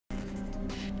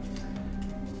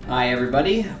Hi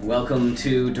everybody, welcome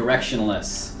to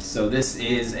Directionless. So this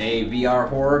is a VR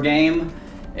horror game.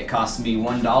 It cost me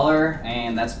 $1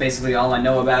 and that's basically all I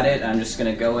know about it. I'm just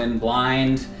gonna go in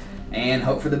blind and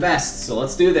hope for the best. So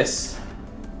let's do this.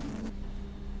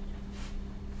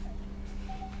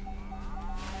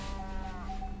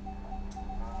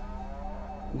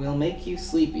 Will make you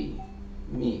sleepy.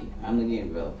 Me, I'm the game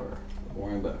developer. A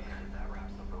boring book.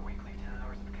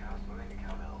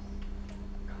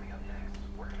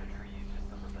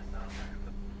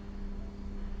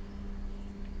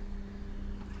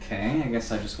 Okay, I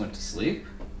guess I just went to sleep.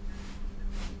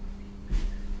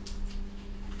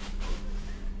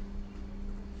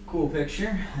 Cool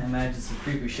picture. I imagine some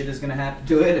creepy shit is gonna happen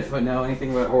to it if I know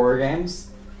anything about horror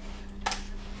games.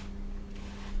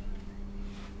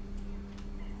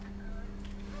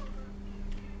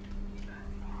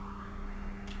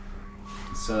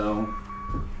 So,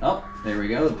 oh, there we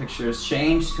go. The picture has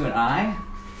changed to an eye.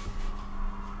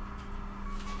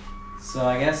 So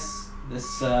I guess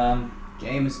this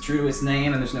game is true to its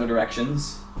name and there's no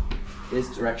directions. It is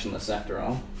directionless after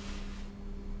all.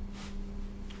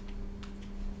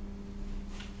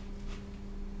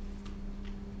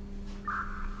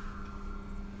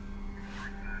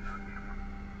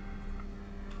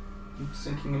 I'm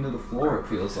sinking into the floor, it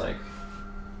feels like.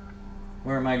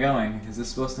 Where am I going? Is this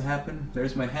supposed to happen?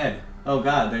 There's my head. Oh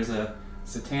god, there's a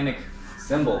satanic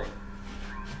symbol.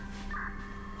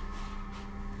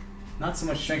 Not so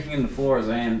much shrinking in the floor as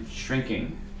I am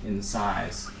shrinking in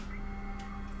size.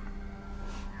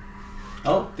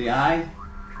 Oh, the eye.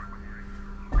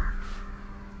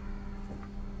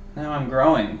 Now I'm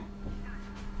growing.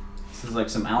 This is like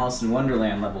some Alice in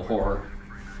Wonderland level horror.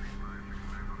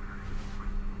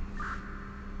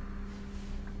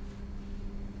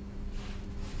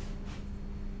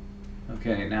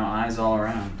 Okay, now eyes all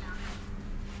around.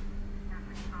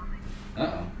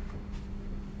 Uh-oh.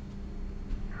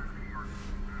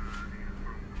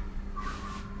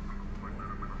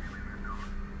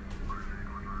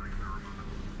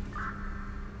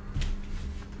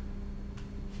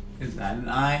 Is that an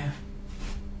eye?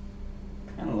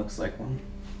 Kinda looks like one.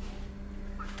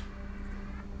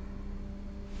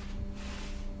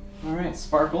 Alright,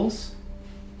 sparkles.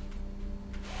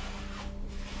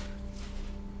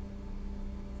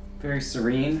 Very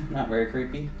serene, not very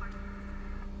creepy.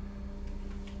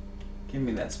 Give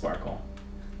me that sparkle.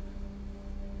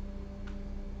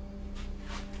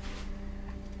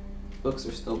 Books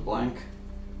are still blank.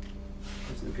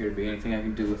 Doesn't appear to be anything I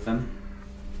can do with them.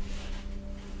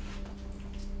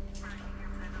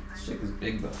 Let's check this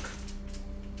big book.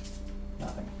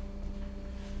 Nothing.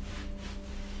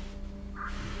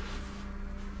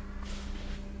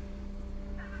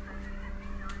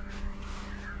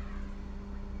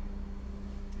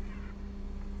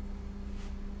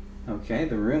 Okay,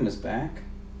 the room is back.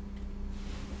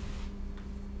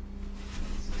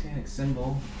 Satanic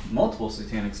symbol. Multiple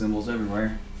satanic symbols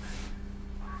everywhere.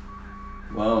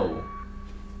 Whoa.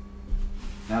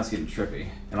 Now it's getting trippy.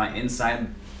 Am I inside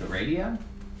the radio?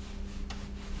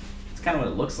 It's kind of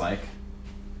what it looks like.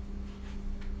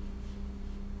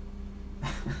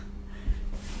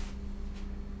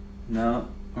 No,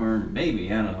 or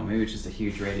maybe, I don't know. Maybe it's just a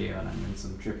huge radio and I'm in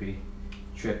some trippy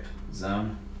trip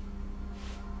zone.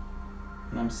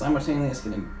 And I'm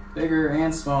simultaneously getting bigger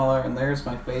and smaller, and there's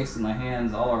my face and my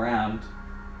hands all around.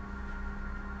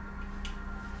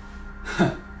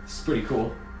 It's pretty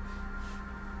cool.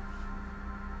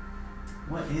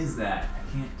 What is that?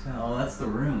 I can't tell. Oh, that's the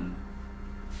room.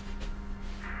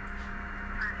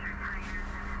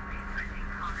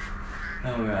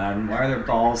 Oh god, and why are there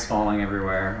balls falling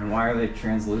everywhere? And why are they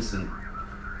translucent?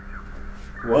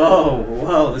 Whoa,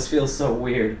 whoa, this feels so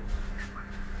weird.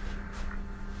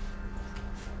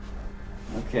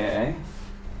 Okay.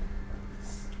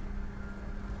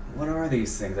 What are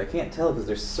these things? I can't tell because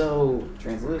they're so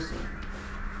translucent.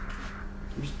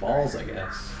 They're just balls, I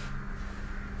guess.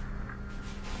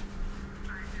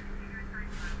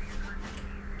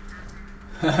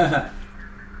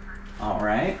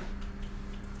 Alright.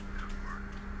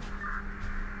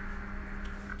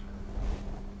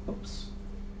 Oops.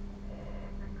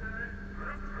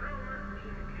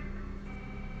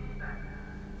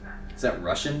 Is that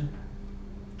Russian?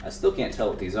 I still can't tell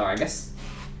what these are. I guess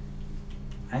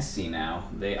I see now.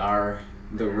 They are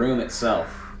the room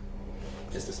itself.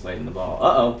 Just displayed in the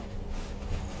ball.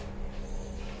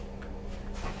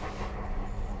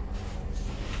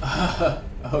 Uh-oh.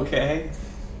 Okay.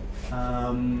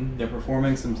 They're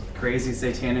performing some crazy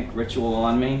satanic ritual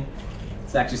on me.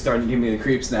 It's actually starting to give me the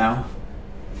creeps now.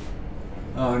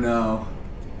 Oh no.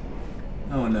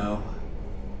 Oh no.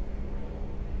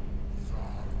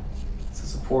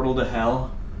 portal to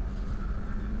hell.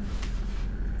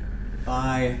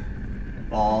 Bye.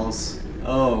 Balls.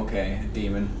 Oh, okay. A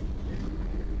demon.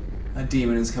 A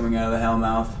demon is coming out of the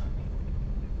hellmouth.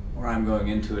 Or I'm going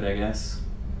into it, I guess.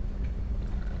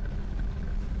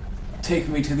 Take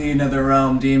me to the nether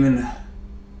realm, demon.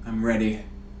 I'm ready.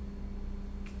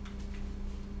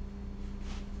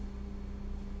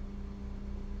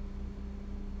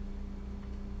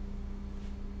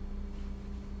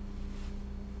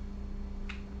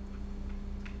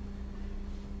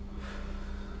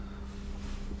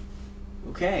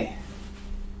 Okay.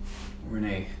 We're in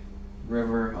a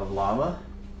river of lava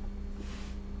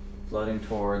floating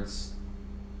towards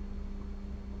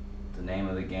the name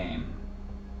of the game.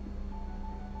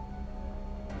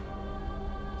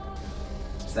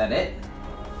 Is that it?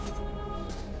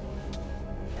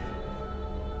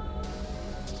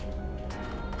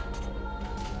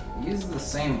 It uses the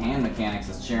same hand mechanics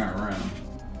as sharing a room.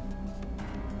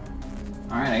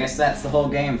 Alright, I guess that's the whole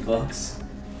game, folks.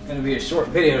 It's gonna be a short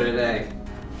video today.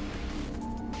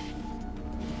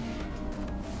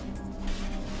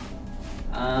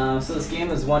 So this game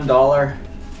is $1.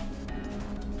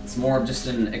 It's more of just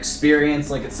an experience,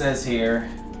 like it says here,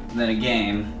 than a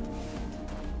game.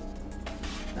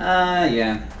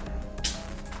 Yeah.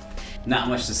 Not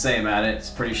much to say about it. It's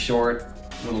pretty short,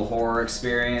 little horror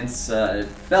experience. It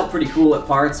felt pretty cool at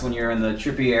parts when you're in the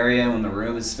trippy area, when the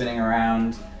room is spinning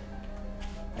around.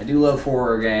 I do love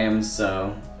horror games,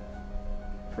 so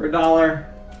for $1,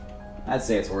 I'd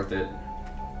say it's worth it.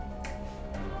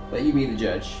 But you be the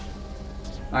judge.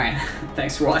 Alright,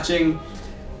 thanks for watching.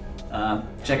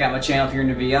 Check out my channel if you're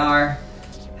into VR.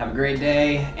 Have a great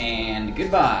day, and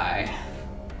goodbye.